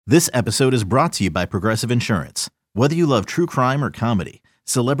This episode is brought to you by Progressive Insurance. Whether you love true crime or comedy,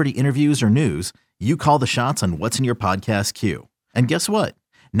 celebrity interviews or news, you call the shots on what's in your podcast queue. And guess what?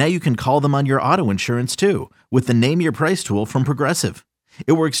 Now you can call them on your auto insurance too with the Name Your Price tool from Progressive.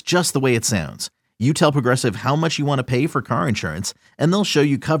 It works just the way it sounds. You tell Progressive how much you want to pay for car insurance, and they'll show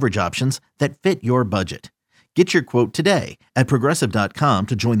you coverage options that fit your budget. Get your quote today at Progressive.com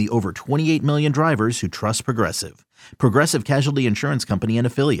to join the over 28 million drivers who trust Progressive. Progressive Casualty Insurance Company and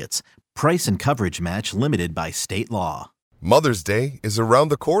Affiliates. Price and coverage match limited by state law. Mother's Day is around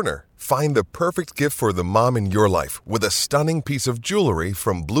the corner. Find the perfect gift for the mom in your life with a stunning piece of jewelry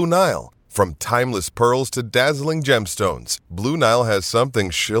from Blue Nile. From timeless pearls to dazzling gemstones, Blue Nile has something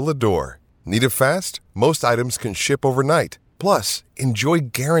she'll adore. Need it fast? Most items can ship overnight. Plus, enjoy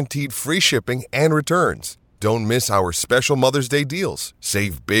guaranteed free shipping and returns. Don't miss our special Mother's Day deals.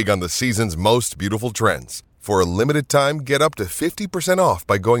 Save big on the season's most beautiful trends. For a limited time, get up to 50% off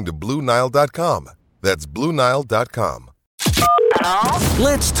by going to BlueNile.com. That's BlueNile.com.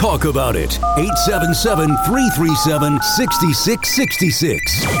 Let's talk about it. 877-337-6666.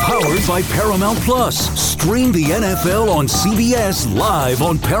 Powered by Paramount Plus. Stream the NFL on CBS live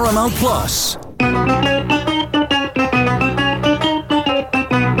on Paramount Plus.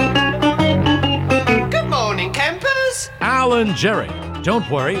 Good morning, campers. Alan Jerry. Don't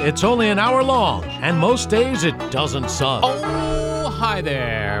worry, it's only an hour long, and most days it doesn't suck. Oh, hi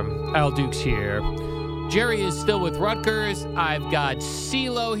there. Al Dukes here. Jerry is still with Rutgers. I've got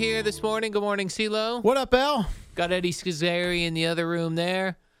CeeLo here this morning. Good morning, CeeLo. What up, Al? Got Eddie Scazzeri in the other room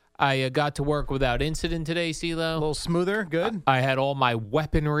there. I got to work without incident today, CeeLo. A little smoother, good. I had all my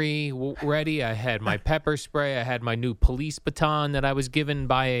weaponry ready. I had my pepper spray. I had my new police baton that I was given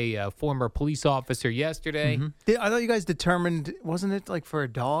by a former police officer yesterday. I thought you guys determined, wasn't it like for a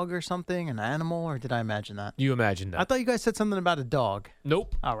dog or something, an animal, or did I imagine that? You imagined that. I thought you guys said something about a dog.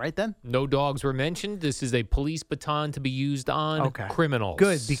 Nope. All right, then. No dogs were mentioned. This is a police baton to be used on criminals.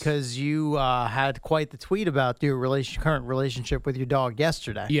 Good, because you had quite the tweet about your current relationship with your dog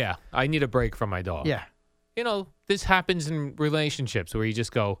yesterday. Yeah, I need a break from my dog. Yeah. You know, this happens in relationships where you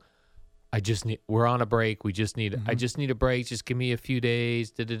just go, we're on a break. I just need a break. Just give me a few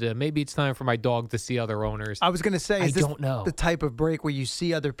days. Maybe it's time for my dog to see other owners. I was going to say, is this don't know. the type of break where you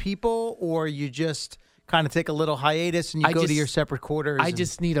see other people, or you just kind of take a little hiatus and you go to your separate quarters? I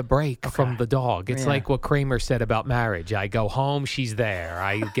just need a break from the dog. It's like what Kramer said about marriage. I go home, she's there.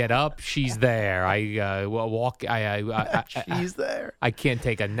 I get up, she's there. I walk. She's there. I can't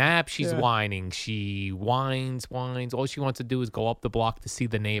take a nap. She's whining. She whines. All she wants to do is go up the block to see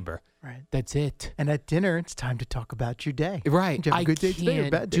the neighbor. Right. That's it. And at dinner, it's time to talk about your day. Right. Did you have a good day today or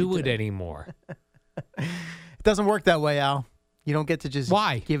bad day do today? it anymore. It doesn't work that way, Al. You don't get to just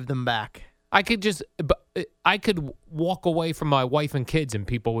give them back. I could walk away from my wife and kids, and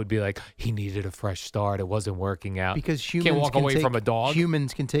people would be like, "He needed a fresh start. It wasn't working out." Because humans can't walk away from a dog.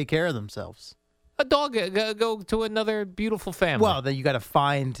 Humans can take care of themselves. A dog go to another beautiful family. Well, then you got to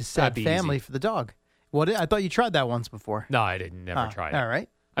find a said family for the dog. I thought you tried that once before. No, I didn't. Never tried it. All right.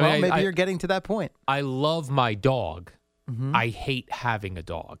 Maybe you're getting to that point. I love my dog. I hate having a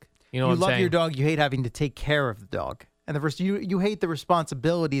dog. You know what I'm saying? You love your dog. You hate having to take care of the dog. And you hate the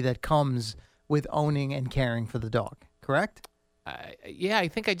responsibility that comes with owning and caring for the dog, correct? Yeah, I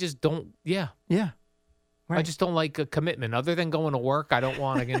think I just don't. Yeah. Yeah. Right. I just don't like a commitment. Other than going to work, I don't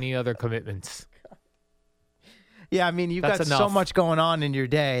want any other commitments. Yeah, I mean, you've got so much going on in your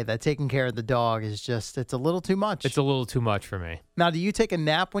day that taking care of the dog is it's a little too much. It's a little too much for me. Now, do you take a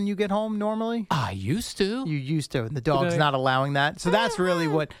nap when you get home normally? I used to. You used to, and the dog's not allowing that. So that's really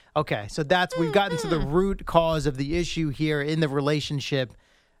we've gotten to the root cause of the issue here in the relationship.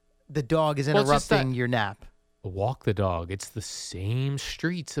 The dog is interrupting your nap. Walk the dog. It's the same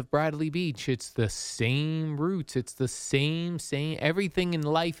streets of Bradley Beach. It's the same routes. It's the same. Everything in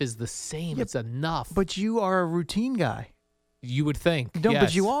life is the same. It's enough. But you are a routine guy. You would think. No, yes.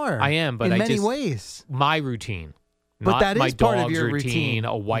 but you are. I am, but in many ways. My routine. But that is part of your routine.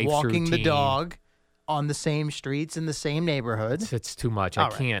 A wife's walking routine. The dog on the same streets in the same neighborhood. It's too much.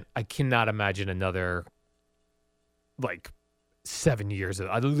 I cannot imagine another 7 years.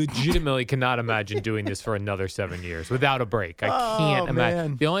 I legitimately cannot imagine doing this for another 7 years without a break. I can't imagine.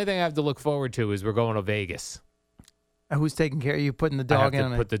 Man. The only thing I have to look forward to is we're going to Vegas. Who's taking care of you? Putting the dog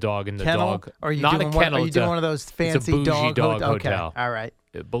in? Put the dog in the kennel? dog. Or are you not doing a kennel. Are you doing one of those fancy it's a bougie dog hotel? Okay. All right.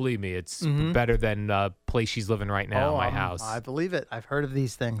 Believe me, it's better than the place she's living right now, my house. I believe it. I've heard of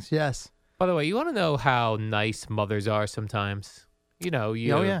these things. Yes. By the way, you want to know how nice mothers are sometimes? You know,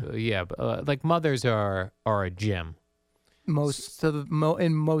 like mothers are a gem. In most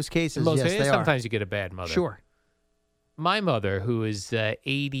cases, yes, they are. Sometimes you get a bad mother. Sure. My mother, who is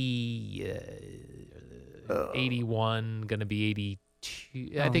 81, going to be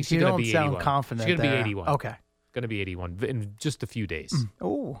 82. I think she's going to be 81. You don't sound confident. She's going to be there. 81. Okay. Going to be 81 in just a few days.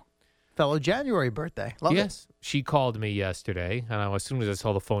 Oh, fellow January birthday. Love Yes. She called me yesterday, and as soon as I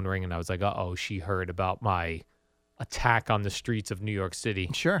saw the phone ring, and I was like, uh-oh, she heard about my attack on the streets of New York City.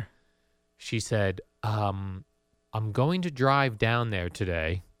 it. Sure. She said, I'm going to drive down there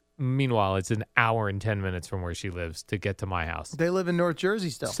today. Meanwhile, it's an hour and 10 minutes from where she lives to get to my house. They live in North Jersey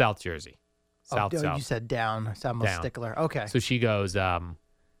still. South Jersey. South. You said down. I'm a Down. stickler. Okay. So she goes, we're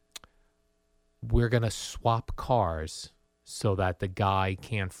going to swap cars so that the guy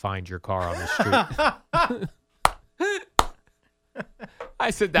can't find your car on the street. I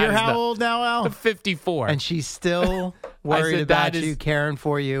said, You're how old now, Al? 54. And she's still worried said, about that you, is- caring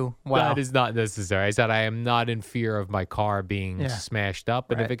for you. Wow. That is not necessary. I said, I am not in fear of my car being Yeah. smashed up.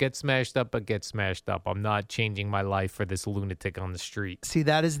 And if Right. it gets smashed up, it gets smashed up. I'm not changing my life for this lunatic on the street. See,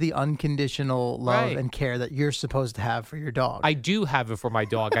 that is the unconditional love Right. and care that you're supposed to have for your dog. I do have it for my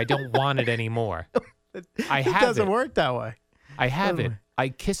dog. I don't want it anymore. I it have doesn't it. work that way. I have it. I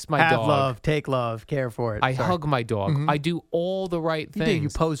kiss my have dog. love, take love, care for it. I Sorry. hug my dog. I do all the right You things. do. You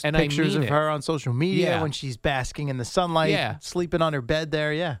post and pictures I mean of it. her on social media Yeah. when she's basking in the sunlight, Yeah. sleeping on her bed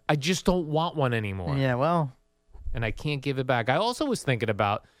there. Yeah. I just don't want one anymore. Yeah, well, And I can't give it back. I also was thinking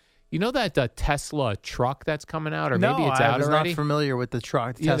about, you know that Tesla truck that's coming out, or no, maybe it's I out was already? not familiar with the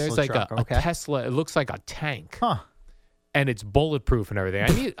truck. Yeah, Tesla there's like truck. a Okay. Tesla. It looks like a tank, Huh. and it's bulletproof and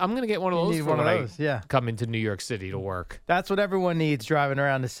everything. I'm going to get one of You those need for one of when those, yeah. I come into New York City to work. That's what everyone needs driving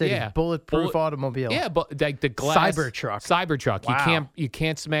around the city. Yeah. Bulletproof Bullet- automobile. Yeah, but like the glass Cybertruck. Cybertruck. Wow. You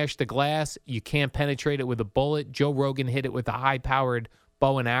can't smash the glass. You can't penetrate it with a bullet. Joe Rogan hit it with a high-powered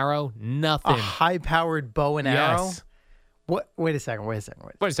bow and arrow. A Nothing. high-powered bow and arrow. Yes. What? Wait a second. Wait a second.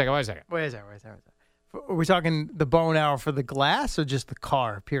 Are we talking the bow and arrow for the glass or just the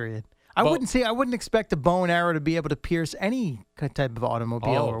car? Period. I wouldn't expect a bow and arrow to be able to pierce any type of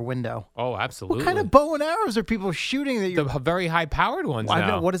automobile Oh. or window. Oh, absolutely. What kind of bow and arrows are people shooting that you're? The very high-powered ones I now.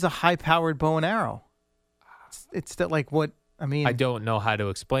 know, what is a high-powered bow and arrow? It's that like what I mean. I don't know how to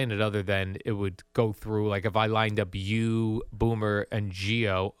explain it other than it would go through, like if I lined up you, Boomer, and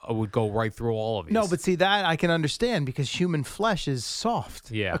Geo, it would go right through all of these. No, but see that I can understand because human flesh is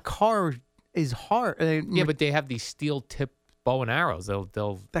soft. Yeah. A car is hard. Yeah, but they have these steel-tipped bow and arrows.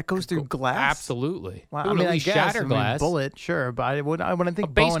 They'll that goes through glass. Absolutely. Wow. It would at least shatter glass. Bullet, sure, but I wouldn't think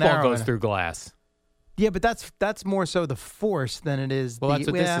A bow and baseball arrow. goes through glass. Yeah, but that's more so the force than it is. Well, the,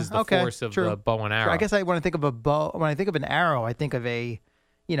 that's what yeah, this is, the okay, force of true. the bow and Sure, arrow. I guess when I think of a bow, when I think of an arrow, I think of a,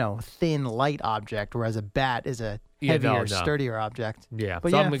 thin, light object, whereas a bat is a Yeah, heavier, no. sturdier object. Yeah,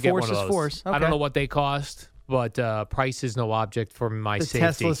 but so yeah, I'm gonna get one force of is those. force. I don't Okay. know what they cost, but price is no object for my The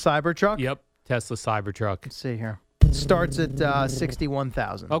safety. Tesla Cybertruck. Yep, Tesla Cybertruck. Let's see here. Starts at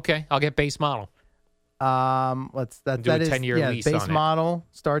 61,000. Okay, I'll get base model. Do a Do a 10-year lease base on it. model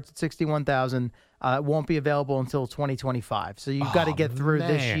starts at 61,000. It won't be available until 2025. So you've got to Oh, get through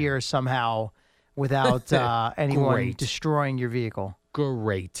this man. year somehow without anyone Great. destroying your vehicle.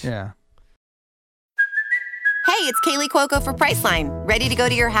 Great. Yeah. Hey, it's Kaylee Cuoco for Priceline. Ready to go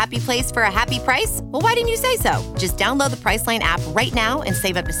to your happy place for a happy price? Well, why didn't you say so? Just download the Priceline app right now and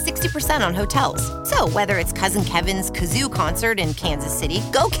save up to 60% on hotels. So whether it's Cousin Kevin's Kazoo concert in Kansas City,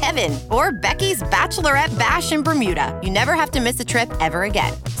 go Kevin, or Becky's Bachelorette Bash in Bermuda, you never have to miss a trip ever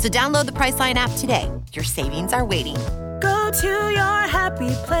again. So download the Priceline app today. Your savings are waiting. Go to your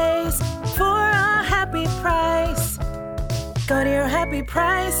happy place for a happy price. Go to your happy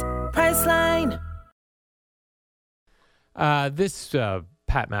price, Priceline. This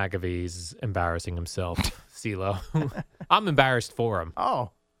Pat McAfee is embarrassing himself, CeeLo. I'm embarrassed for him.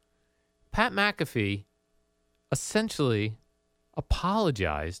 Oh. Pat McAfee essentially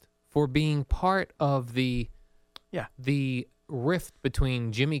apologized for being part of the rift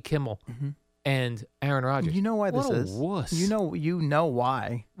between Jimmy Kimmel and Aaron Rodgers. You know why this What a is? wuss. You know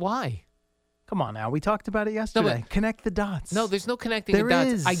why. Why? Come on now. We talked about it yesterday. Connect the dots. No, there's no connecting There the dots.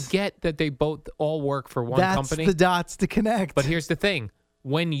 is. I get that they both all work for one That's company. the dots to connect. But here's the thing.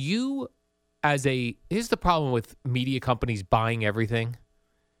 When you, here's the problem with media companies buying everything.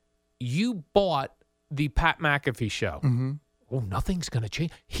 You bought the Pat McAfee show. Mm-hmm. Oh, nothing's going to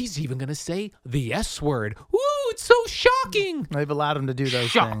change. He's even going to say the S word. Ooh, it's so shocking. They've allowed him to do those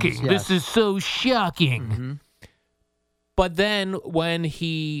Shocking. things. Yes. This is so shocking. Mm-hmm. But then when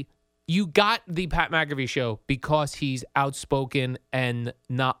you got the Pat McAfee show because he's outspoken and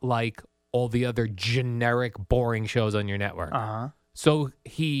not like all the other generic, boring shows on your network. Uh-huh. So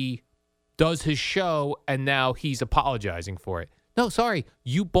he does his show, and now he's apologizing for it. No, sorry.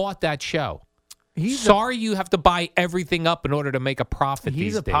 You bought that show. Sorry, you have to buy everything up in order to make a profit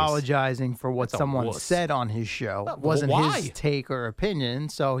He's these days. apologizing for what That's a someone wuss. said on his show. Well, It wasn't why? his take or opinion,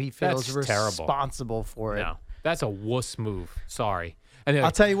 so he feels That's terrible. responsible for it. No, that's a wuss move. Sorry. Anyway,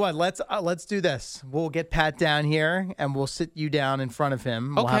 I'll tell you what. Let's do this. We'll get Pat down here, and we'll sit you down in front of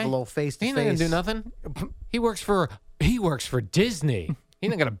him. We'll have a little face to He's not gonna face. do nothing. He works for Disney. He's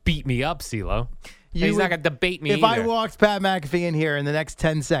not gonna beat me up, CeeLo. He's not gonna debate me If either. I walked Pat McAfee in here in the next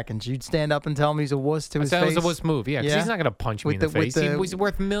 10 seconds, you'd stand up and tell him he's a wuss to his that face? was a wuss move. Yeah, 'cause he's not gonna punch me in the face. He's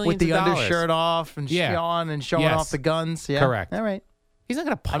worth millions with the of dollars. undershirt off and on and showing Yes. off the guns. Yeah, Correct. All right. He's not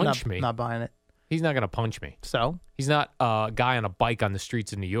gonna punch me. Not buying it. He's not gonna punch me. So He's not a guy on a bike on the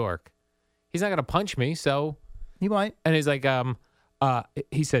streets of New York. He's not gonna punch me. So he might. And he's like,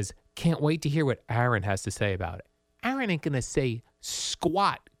 he says, can't wait to hear what Aaron has to say about it. Aaron ain't gonna say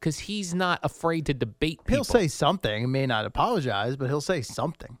squat because he's not afraid to debate people. He'll say something. He may not apologize, but he'll say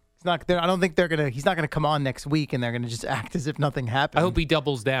something. It's not. I don't think they're gonna. He's not gonna come on next week, and they're gonna just act as if nothing happened. I hope he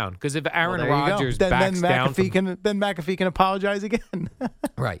doubles down because if Aaron There you go. Rodgers then backs down, then McAfee can apologize again.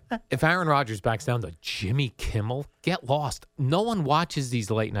 right? If Aaron Rodgers backs down to Jimmy Kimmel, get lost. No one watches these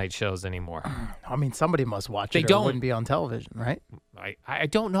late night shows anymore. I mean, somebody must watch They it. Or don't. it wouldn't be on television, right? I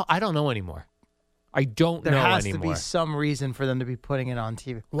don't know. I don't know anymore. I don't There know has anymore. to be some reason for them to be putting it on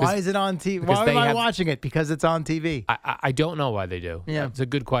TV. Why is it on TV? because Why they am I have- watching it? Because it's on TV. I don't know why they do. Yeah. It's a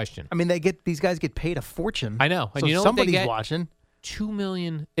good question. I mean, these guys get paid a fortune. I know. And So you know what they somebody's get? watching. 2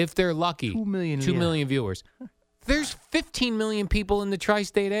 million, if they're lucky. 2 million, 2 yeah. million viewers. There's 15 million people in the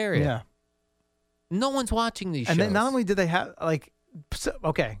tri-state area. Yeah. No one's watching these And shows. then not only do they have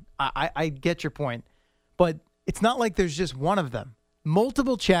okay, I get your point, but it's not like there's just one of them.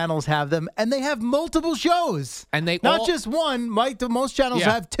 Multiple channels have them, and they have multiple shows. And they not all- just one. Mike, most channels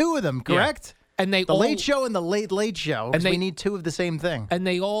Yeah. have two of them, Yeah. correct? And they The all, Late Show and the Late Show. And 'Cause we they- need two of the same thing. And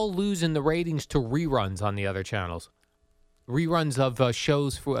they all lose in the ratings to reruns on the other channels. Reruns of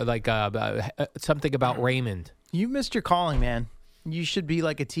shows for like something about Raymond. You missed your calling, man. You should be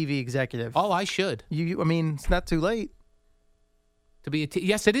like a TV executive. Oh, I should. I mean, it's not too late. To be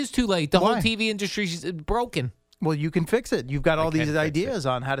yes, it is too late. The whole Why? TV industry is broken. Well, you can fix it. You've got all can these fix ideas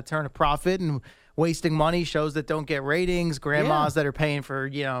on how to turn a profit and wasting money, shows that don't get ratings, grandmas that are paying for,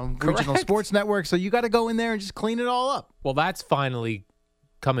 regional Correct. sports networks. So you got to go in there and just clean it all up. Well, that's finally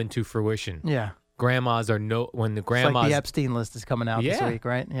coming to fruition. Yeah. Grandmas are when the It's grandmas like the Epstein list is coming out this week,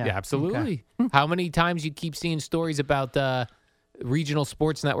 right? Yeah, absolutely. How many times you keep seeing stories about regional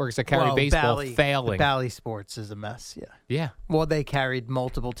sports networks that carry Well, baseball Bally- failing? Bally Sports is a mess. Yeah. Yeah. Well, they carried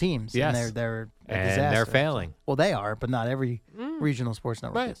multiple teams. Yes. And they're a And disaster. they're failing. Well, they are, but not every regional sports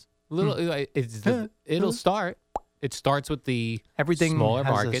network Right. is. It'll start. It starts with the Everything smaller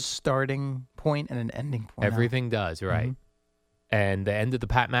has a markets. starting point and an ending point. Everything does, right. Mm-hmm. And the end of the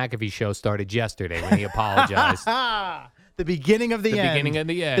Pat McAfee show started yesterday when he apologized. The beginning of the end. beginning of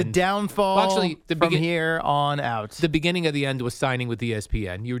the The end. downfall Well, actually, the from begin- here on out. The beginning of the end was signing with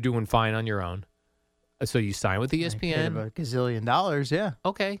ESPN. You were doing fine on your own. So you signed with Paid ESPN. about $1 gazillion, yeah.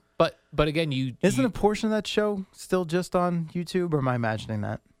 Okay. But again, Isn't a portion of that show still just on YouTube, or am I imagining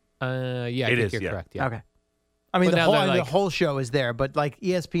that? yeah, I It think is, you're yeah. correct. Yeah. Okay. I mean, But now they're the like- whole show is there, but like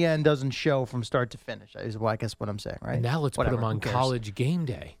ESPN doesn't show from start to finish. Is I guess what I'm saying, right? And now let's Whatever, put them on who cares? College Game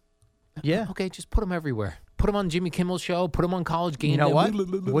Day. Yeah. Okay, just put them everywhere. Put them on Jimmy Kimmel's show. Put them on College Game You Day. know what?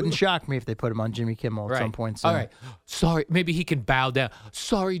 Wouldn't shock me if they put him on Jimmy Kimmel at Right. some point soon. All right. Sorry. Maybe he can bow down.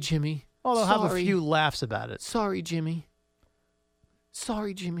 Sorry, Jimmy. Well, they'll have a Sorry. few laughs about it. Sorry, Jimmy.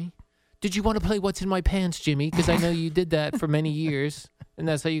 Sorry, Jimmy. Did you want to play What's in My Pants, Jimmy? Because I know you did that for many years, and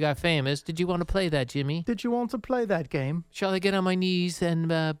that's how you got famous. Did you want to play that, Jimmy? Did you want to play that game? Shall I get on my knees and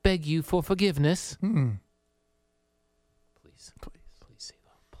beg you for forgiveness? Mm-mm. Please,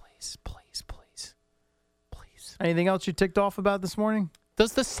 please. Anything else you ticked off about this morning?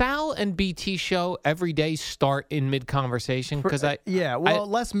 Does the Sal and BT show every day start in mid-conversation? Because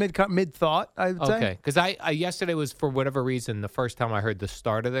less mid thought, I would say. Okay, because I yesterday was, for whatever reason, the first time I heard the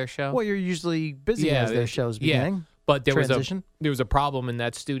start of their show. Well, you're usually busy as their show's beginning. But there Transition. was a problem in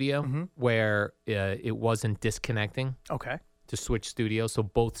that studio where it wasn't disconnecting Okay. to switch studios, so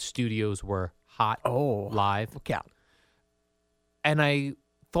both studios were hot live. Look out. And I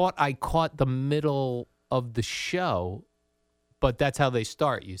thought I caught the middle of the show, but that's how they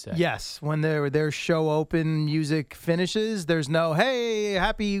start, you said. Yes, when their show open music finishes, there's no, hey,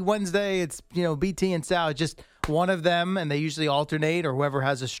 happy Wednesday, it's, BT and Sal, just one of them, and they usually alternate, or whoever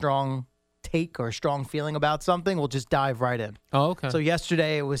has a strong take or a strong feeling about something will just dive right in. Oh, okay. So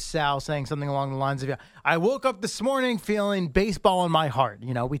yesterday it was Sal saying something along the lines of, I woke up this morning feeling baseball in my heart.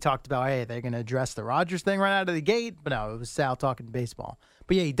 We talked about, hey, they're going to address the Rodgers thing right out of the gate, but no, it was Sal talking baseball.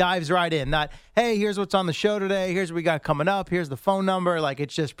 But yeah, he dives right in. Not, hey, here's what's on the show today. Here's what we got coming up. Here's the phone number. Like,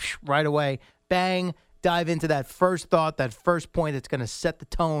 it's just right away. Bang. Dive into that first thought, that first point that's going to set the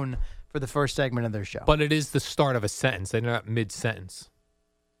tone for the first segment of their show. But it is the start of a sentence. They're not mid-sentence.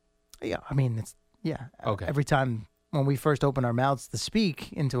 Yeah, I mean, it's, yeah. Okay. Every time when we first open our mouths to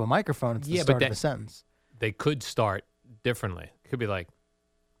speak into a microphone, it's the start of a sentence. They could start differently. It could be like,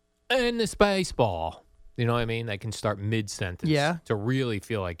 in this baseball. You know what I mean? They can start mid-sentence. Yeah. To really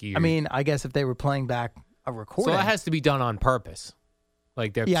feel like you. I mean, I guess if they were playing back a recording. So that has to be done on purpose.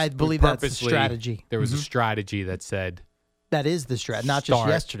 Like they're I believe that's the strategy. There was a strategy that said that is the strategy, not just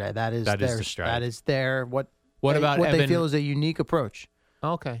yesterday. That is the strategy. That is their what they feel is a unique approach.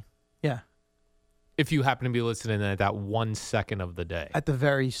 Okay. Yeah. If you happen to be listening at that 1 second of the day. At the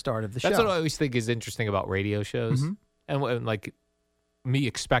very start of the show. That's what I always think is interesting about radio shows. Mm-hmm. And like me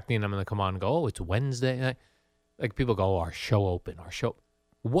expecting them to come on and go, oh, it's Wednesday. Like people go, oh, our show open.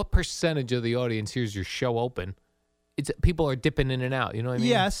 What percentage of the audience hears your show open? It's people are dipping in and out. You know what I mean?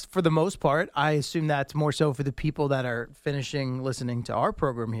 Yes, for the most part. I assume that's more so for the people that are finishing listening to our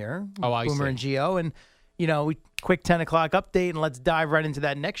program here. Oh, I Boomer see. and Gio. And, we quick 10 o'clock update and let's dive right into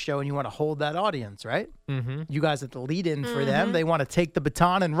that next show. And you want to hold that audience, right? Mm-hmm. You guys at the lead in for them. They want to take the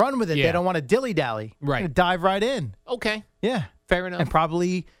baton and run with it. Yeah. They don't want to dilly-dally. Right. Dive right in. Okay. Yeah. Fair enough. And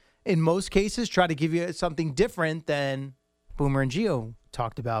probably, in most cases, try to give you something different than Boomer and Gio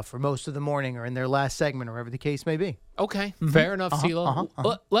talked about for most of the morning or in their last segment or whatever the case may be. Okay. Fair enough, CeeLo.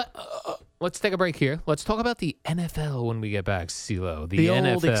 Let's take a break here. Let's talk about the NFL when we get back, CeeLo. The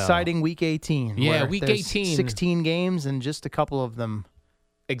NFL. Old exciting Week 18. Yeah, where Week there's 18. 16 games and just a couple of them.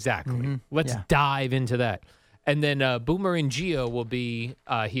 Exactly. Let's dive into that. And then Boomer and Gio will be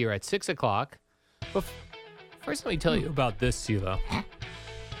here at 6 o'clock. But first, let me tell you about this, CeeLo.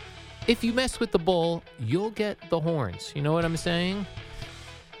 If you mess with the bull, you'll get the horns. You know what I'm saying?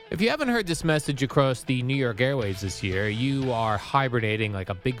 If you haven't heard this message across the New York airwaves this year, you are hibernating like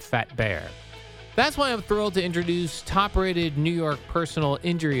a big fat bear. That's why I'm thrilled to introduce top-rated New York personal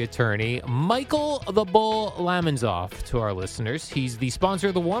injury attorney Michael the Bull Lamonsoff to our listeners. He's the sponsor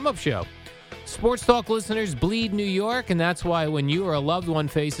of the warm-up show. Sports Talk listeners bleed New York, and that's why when you or a loved one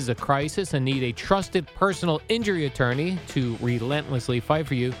faces a crisis and need a trusted personal injury attorney to relentlessly fight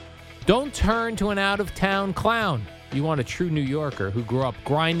for you, don't turn to an out-of-town clown. You want a true New Yorker who grew up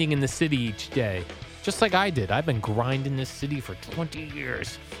grinding in the city each day. Just like I did. I've been grinding this city for 20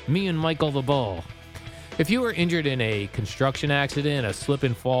 years. Me and Michael the Bull. If you were injured in a construction accident, a slip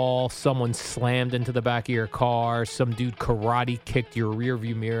and fall, someone slammed into the back of your car, some dude karate kicked your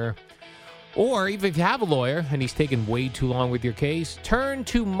rearview mirror, or even if you have a lawyer and he's taking way too long with your case, turn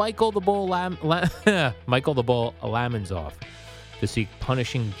to Michael the Bull Michael the Bull Lamonsoff to seek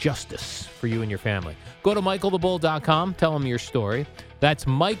punishing justice for you and your family. Go to michaelthebull.com. Tell him your story. That's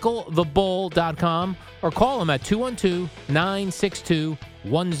michaelthebull.com or call him at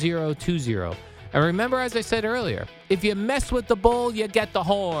 212-962-1020. And remember, as I said earlier, if you mess with the bull, you get the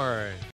horn.